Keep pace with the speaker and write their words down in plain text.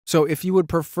So if you would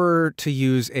prefer to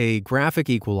use a graphic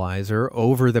equalizer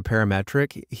over the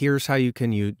parametric, here's how you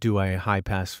can do a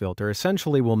high-pass filter.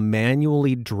 Essentially, we'll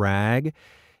manually drag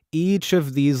each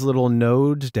of these little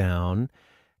nodes down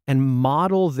and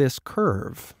model this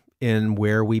curve in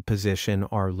where we position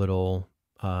our little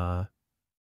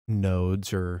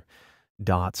nodes or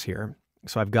dots here.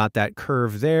 So I've got that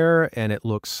curve there, and it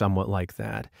looks somewhat like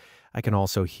that. I can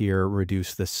also here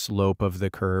reduce the slope of the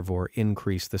curve or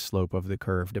increase the slope of the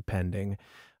curve depending.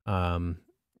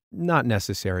 Not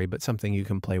necessary, but something you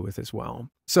can play with as well.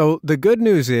 So the good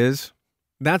news is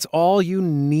that's all you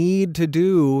need to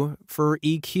do for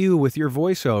EQ with your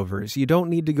voiceovers. You don't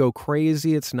need to go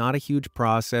crazy. It's not a huge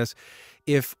process.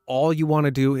 If all you want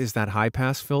to do is that high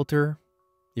pass filter,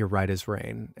 you're right as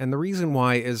rain. And the reason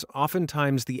why is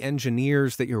oftentimes the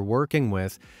engineers that you're working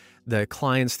with, the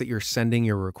clients that you're sending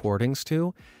your recordings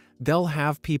to, they'll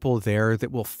have people there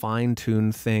that will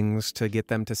fine-tune things to get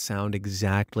them to sound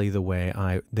exactly the way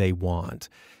they want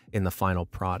in the final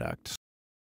product.